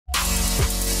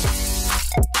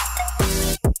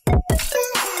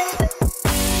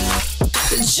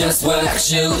just what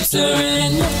shoes are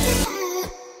in.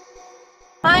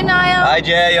 Hi Nile. Hi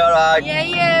Jay, you alright? Yeah,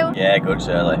 you? Yeah, good,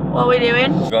 Shirley. What are we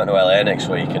doing? We're going to LA next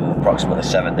week, and approximately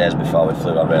 7 days before we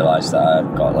flew I realised that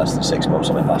I've got less than 6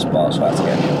 months on my passport, so I had to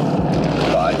get a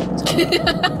new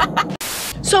one. Bye.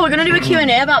 So we're going to do a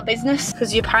Q&A about business,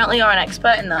 because you apparently are an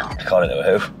expert in that. According to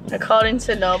who? According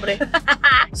to nobody.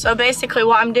 So basically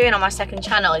what I'm doing on my second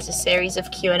channel is a series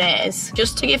of Q&As,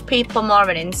 just to give people more of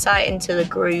an insight into the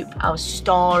group, our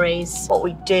stories, what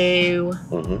we do,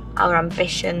 our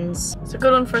ambitions. It's a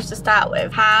good one for us to start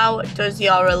with. How does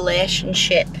your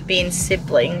relationship, being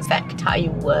siblings, affect how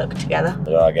you work together?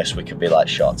 Well, I guess we could be like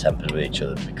short-tempered with each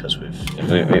other because we've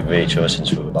been with each other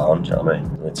since we were born, do you know what I mean?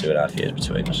 Only 2.5 years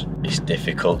between us. It's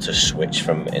difficult to switch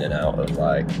from in and out of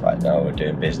like, right now we're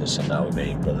doing business and now we're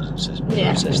being brothers and sisters, brother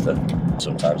and sister.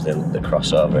 Sometimes they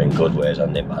cross over in good ways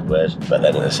and in bad ways, but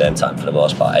then at the same time, for the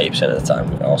most part, 80% of the time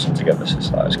we're awesome together, so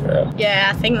it's great.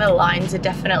 Yeah, I think the lines are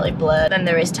definitely blurred. Then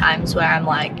there is times where I'm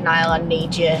like, Niall, I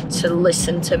need you to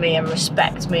listen to me and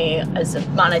respect me as a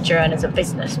manager and as a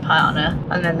business partner.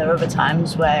 And then there are other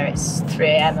times where it's 3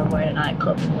 AM and we're in a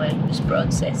nightclub and we're just bro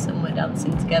and sis and we're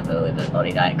dancing together with a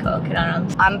body diet coke in our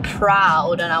hands. I'm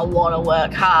proud and I want to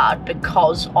work hard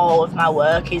because all of my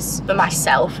work is for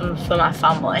myself and for my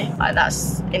family. Like,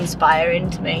 that's inspiring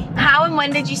to me. How and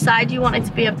when did you decide you wanted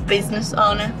to be a business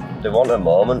owner? There wasn't a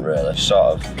moment really,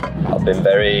 I've been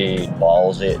very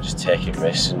ballsy at just taking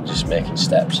risks and just making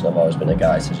steps, and I've always been a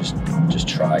guy to just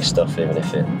try stuff even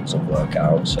if it doesn't work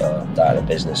out, so starting a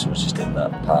business was just in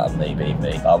that part of me being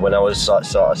me. When I was sort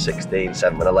of 16,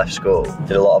 17, when I left school,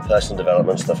 did a lot of personal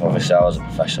development stuff. Obviously I was a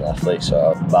professional athlete,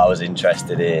 so I was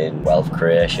interested in wealth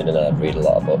creation, and I'd read a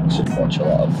lot of books and watch a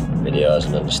lot of videos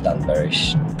and understand very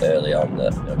early on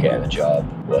that, you know, getting a job,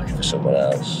 working for someone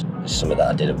else, is something that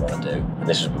I didn't want to do. And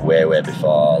this was way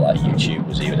before like YouTube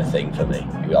was even a thing for me.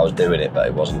 I was doing it, but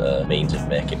it wasn't a means of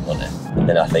making money. And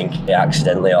then I think it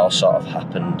accidentally all sort of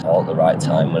happened all at the right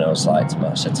time when I was like,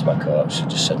 I said to my coach, I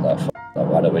just said like,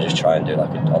 why don't we just try and do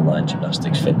like an online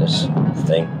gymnastics fitness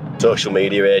thing. Social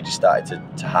media age started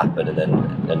to happen, and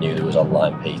then I knew there was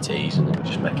online PTs and they were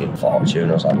just making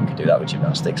fortune. I was like, we could do that with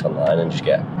gymnastics online and just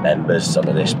get members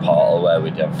onto this portal where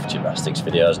we'd have gymnastics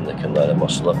videos and they can learn a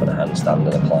muscle up and a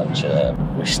handstand and a planche.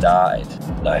 And we started,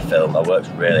 and I worked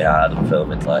really hard on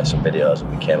filming like some videos,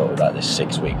 and we came up with like this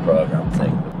 6-week program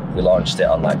thing. We launched it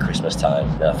on like Christmas time,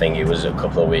 and I think it was a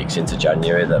couple of weeks into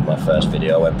January that my first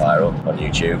video went viral on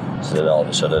YouTube. So then all of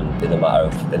a sudden, in the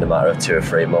matter of 2 or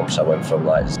 3 months, I went from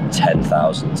like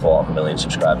 10,000 to 250,000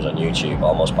 subscribers on YouTube,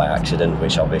 almost by accident,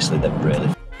 which obviously then really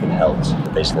helped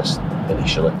the business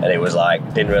initially. And it was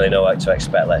like, didn't really know what to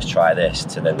expect, let's try this,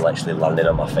 to then actually landing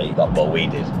on my feet like what we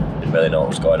did. Didn't really know what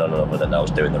was going on other than I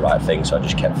was doing the right thing, so I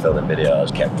just kept filming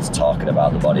videos, kept talking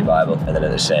about the Body Bible, and then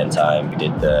at the same time we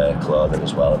did the clothing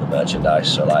as well and the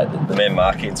merchandise. So like the main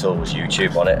marketing tool was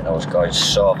YouTube on it, and I was going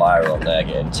so viral on there,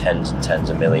 getting tens and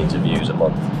tens of millions of views a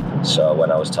month. So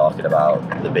when I was talking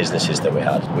about the businesses that we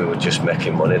had, we were just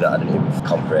making money that I couldn't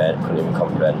even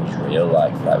comprehend was real.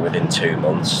 Like within 2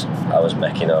 months, I was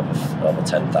making over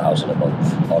 10,000 a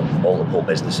month on multiple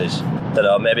businesses. Don't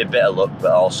know, maybe a bit of luck,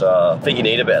 but also I think you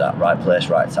need a bit of that right place,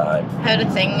 right time. I heard a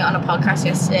thing on a podcast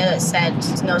yesterday that said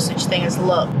there's no such thing as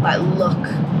luck. Like, luck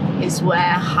is where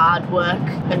hard work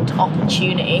and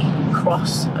opportunity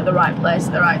cross at the right place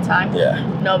at the right time. Yeah.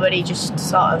 Nobody just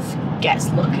sort of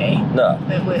gets lucky. No.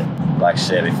 Like I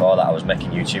say, before that I was making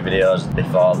YouTube videos.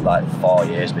 Before, like 4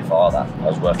 years before that, I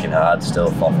was working hard still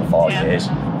for 4 years.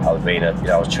 I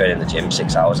was training in the gym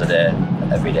 6 hours a day,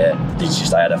 every day. It's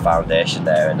just I had a foundation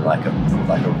there and like a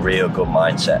real good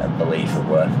mindset and belief and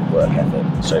work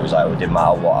ethic. So it was like, it didn't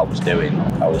matter what I was doing,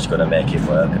 I was going to make it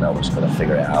work and I was going to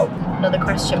figure it out. Another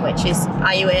question, which is,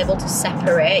 are you able to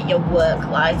separate your work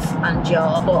life and your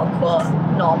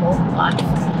quote-unquote normal life,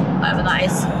 whatever that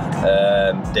is?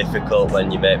 Difficult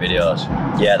when you make videos.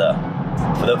 Yeah, though.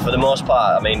 For the most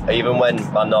part, I mean, even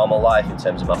when my normal life, in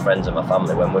terms of my friends and my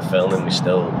family, when we're filming,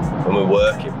 when we're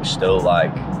working, we're still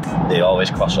like, they always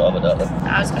cross over, don't they?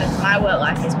 I was gonna say, my work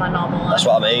life is my normal life. That's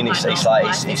what I mean. It's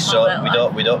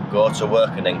so we don't go to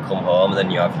work and then come home and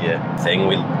then you have your thing.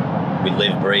 We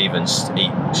live, breathe, and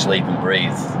eat, sleep, and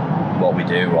breathe what we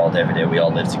do all day, every day. We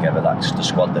all live together. That's the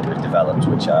squad that we've developed,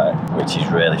 which is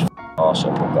really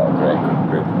Awesome, we've got a great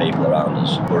group of people around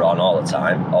us. We're on all the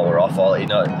time, or we're off all, you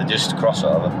know, they're just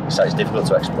crossover. It's difficult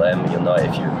to explain, but you'll know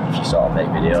if you sort of make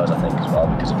videos, I think, as well,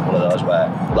 because it's one of those where,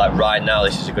 like right now,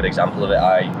 this is a good example of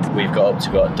it. We've got up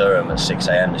to go to Durham at 6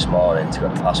 AM this morning to go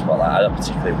to Passport. Like, I don't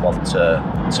particularly want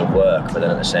to work, but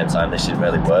then at the same time, this isn't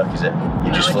really work, is it?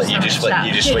 You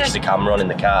just switch the camera on in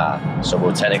the car, so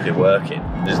we're technically working.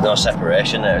 There's no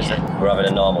separation there, is there? We're having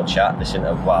a normal chat. This isn't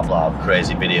a blah blah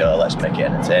crazy video. Let's make it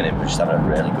entertaining. We're just having a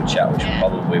really good chat, which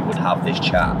probably would have this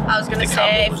chat. I was going to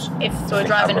say, if we're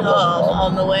driving home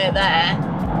on the way there,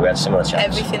 we had similar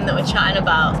chats. Everything that we're chatting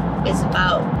about is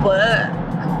about work,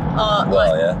 or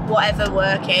whatever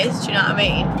work is. Do you know what I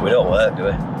mean? We don't work, do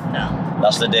we? No.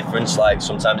 That's the difference. Like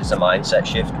sometimes it's a mindset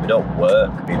shift. We don't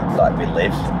work. We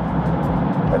live.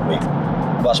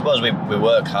 Well, I suppose we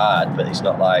work hard, but it's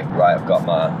not like, right, I've got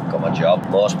my job.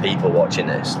 Most people watching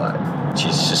this, like, which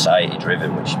is society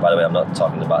driven, which, by the way, I'm not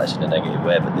talking about this in a negative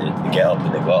way, but they get up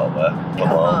and they go to work, come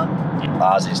home.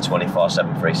 Ours is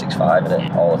 24/7, 365, isn't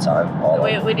it? All the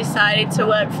time. We decided to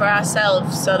work for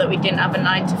ourselves so that we didn't have a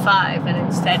 9 to 5, and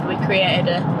instead we created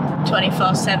a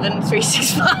 24/7,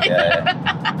 365.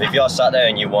 Yeah. If you're sat there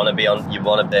and you want to be right, I'm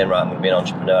going to be an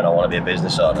entrepreneur and I want to be a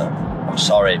business owner, I'm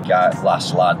sorry,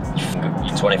 last lad,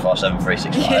 you're 24/7,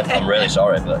 365. I'm really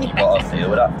sorry, but you've got to deal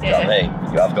with that. You know what I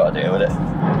mean? You have got to deal with it.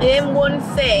 Name one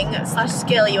thing /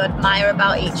 skill you admire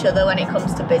about each other when it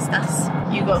comes to business.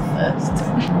 You go first.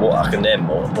 Well, I can name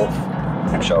more, but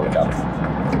I'm sure we can.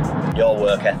 Your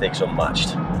work ethic's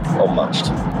unmatched,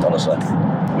 honestly.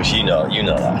 Which you know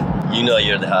that. You know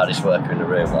you're the hardest worker in the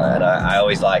room, like, and I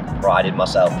always prided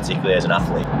myself, particularly as an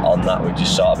athlete, on that. We've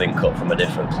just sort of been cut from a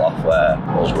different cloth where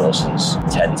us Wilsons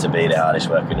tend to be the hardest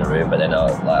worker in the room, but then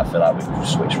I feel like we've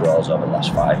switched roles over the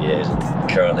last 5 years, and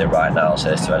currently right now I'll say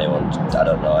this to anyone, I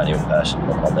don't know any person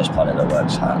on this planet that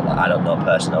works hard. Like, I don't know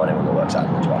personally know anyone that works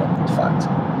harder than Joanna, in fact.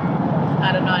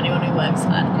 I don't know anyone who works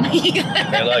harder than me. You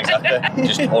know, exactly.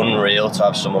 Just unreal to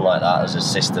have someone like that as a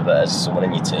sister, but as someone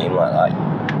in your team like that.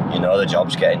 You know the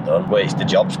job's getting done. Wait, the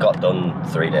job's got done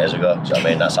 3 days ago. Do you know what I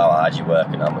mean? That's how hard you work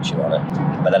and how much you want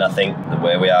it. But then I think the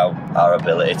way we are, our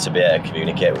ability to be able to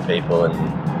communicate with people and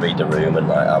read the room and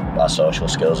our social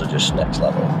skills are just next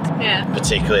level. Yeah.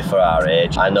 Particularly for our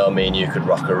age. I know me and you could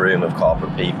rock a room of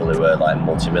corporate people who are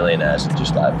multi-millionaires and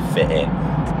just fit in.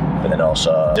 But then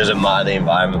also, it doesn't matter the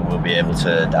environment, we'll be able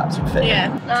to adapt and fit in.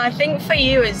 Yeah. No, I think for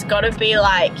you it's got to be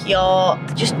your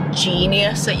just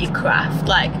genius at your craft.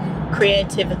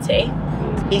 Creativity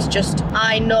is just,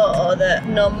 I know that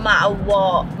no matter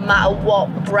what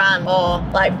brand or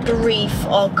brief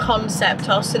or concept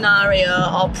or scenario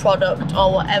or product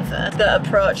or whatever that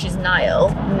approaches Nile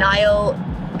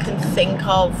can think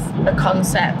of a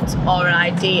concept or an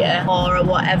idea or a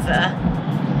whatever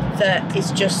that is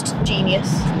just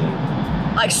genius.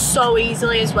 So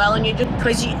easily as well, and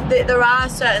because there are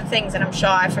certain things, and I'm sure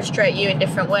I frustrate you in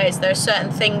different ways. There are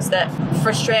certain things that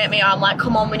frustrate me, or I'm like,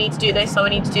 come on, we need to do this or we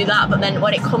need to do that, but then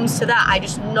when it comes to that, I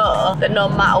just know that no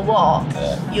matter what,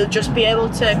 you'll just be able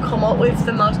to come up with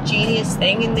the most genius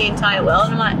thing in the entire world.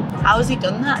 And I'm like, how has he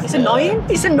done that? It's annoying.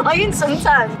 It's annoying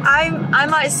sometimes. I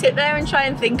might sit there and try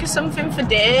and think of something for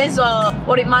days or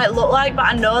what it might look like, but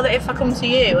I know that if I come to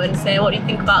you and say, what do you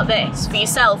think about this, for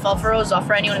yourself or for us or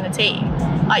for anyone in the team,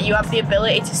 you have the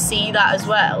ability to see that as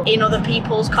well in other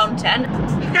people's content.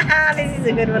 This is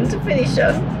a good one to finish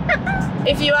on.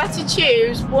 If you had to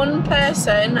choose one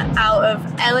person out of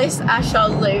Ellis, Ash or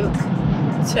Luke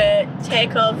to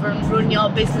take over and run your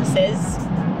businesses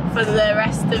for the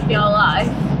rest of your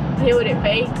life, who would it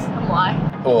be and why?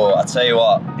 Oh, I'll tell you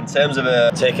what, in terms of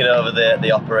taking over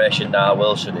the operation now,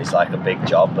 Wilson, it's a big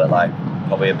job, but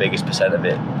probably the biggest percent of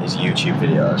it is YouTube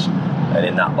videos. And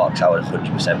in that box, I would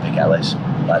 100% pick Ellis.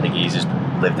 The geezer's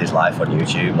lived his life on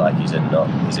YouTube. He's a nut.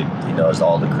 He knows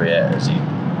all the creators.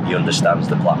 He understands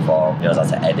the platform. He knows how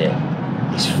to edit.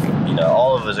 He's,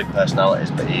 all of us are personalities,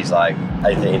 but he's I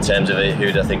think in terms of who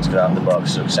I think is going to have the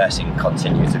most success and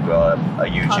continue to grow a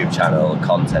YouTube channel and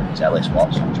content is Ellis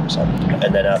Watts, 100%.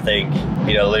 And then I think,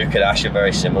 Luke and Ash are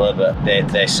very similar, but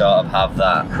they sort of have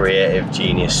that creative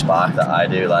genius spark that I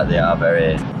do. They'll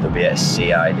be able to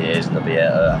see ideas and they'll be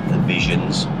able to have the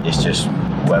visions. It's just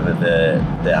whether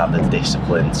they have the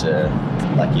discipline to,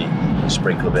 you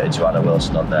sprinkle a bit of Joanna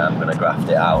Wilson on there, I'm going to graft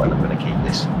it out and I'm going to keep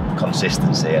this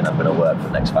consistency and I'm going to work for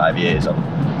the next 5 years on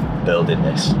building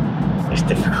this. It's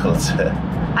difficult to...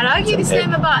 I'd argue the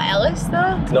same about Ellis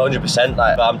though. No, 100%.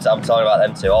 I'm talking about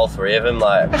them two, all three of them.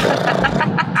 I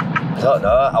don't know.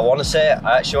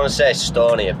 I actually want to say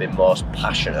Stoney had been most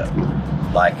passionate.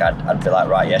 I'd be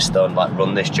right, yes, Stone,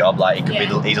 run this job.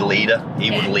 He's a leader.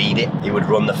 He would lead it. He would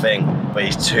run the thing. but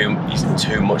he's too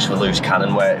much of a loose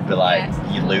cannon where it'd be like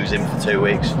you lose him for 2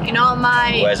 weeks. You know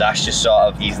my. Whereas Ash just sort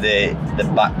of he's the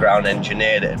background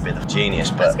engineer that'd be the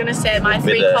genius. But I was gonna say my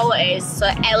three qualities. So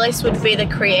Ellis would be the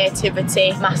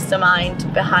creativity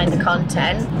mastermind behind the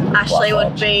content. Ashley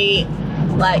would be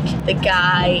like the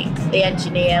guy, the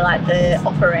engineer, like the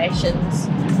operations,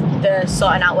 the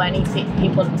sorting out where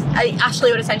people.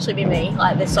 Ashley would essentially be me,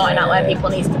 like the sorting out where people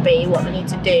need to be, what they need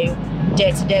to do,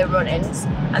 day-to-day run-ins,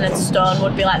 and then Stone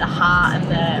would be like the heart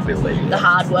and the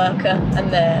hard worker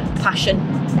and the passion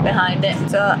behind it.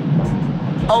 So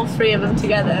all three of them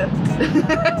together.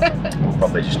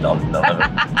 Probably just not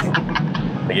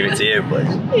I give it to you, please.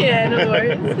 Yeah, no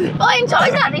worries. Well, I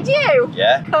enjoyed that, did you?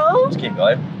 Yeah. Cool. Let's keep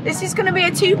going. This is going to be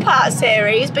a 2-part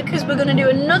series because we're going to do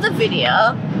another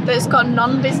video that's got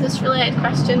non-business related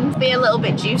questions. Be a little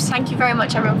bit juicy. Thank you very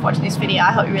much everyone for watching this video.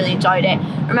 I hope you really enjoyed it.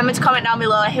 Remember to comment down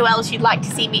below who else you'd like to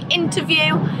see me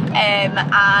interview,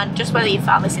 and just whether you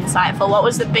found this insightful. What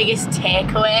was the biggest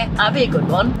takeaway? That'd be a good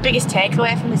one. Biggest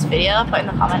takeaway from this video, put in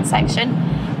the comment section.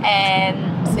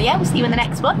 So yeah, we'll see you in the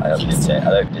next one. I hope you did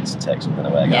take something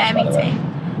away. Yeah, me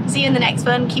too. See you in the next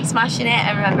one. Keep smashing it,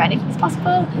 and remember, anything's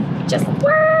possible. Just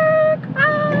work.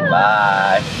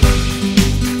 Bye. Bye.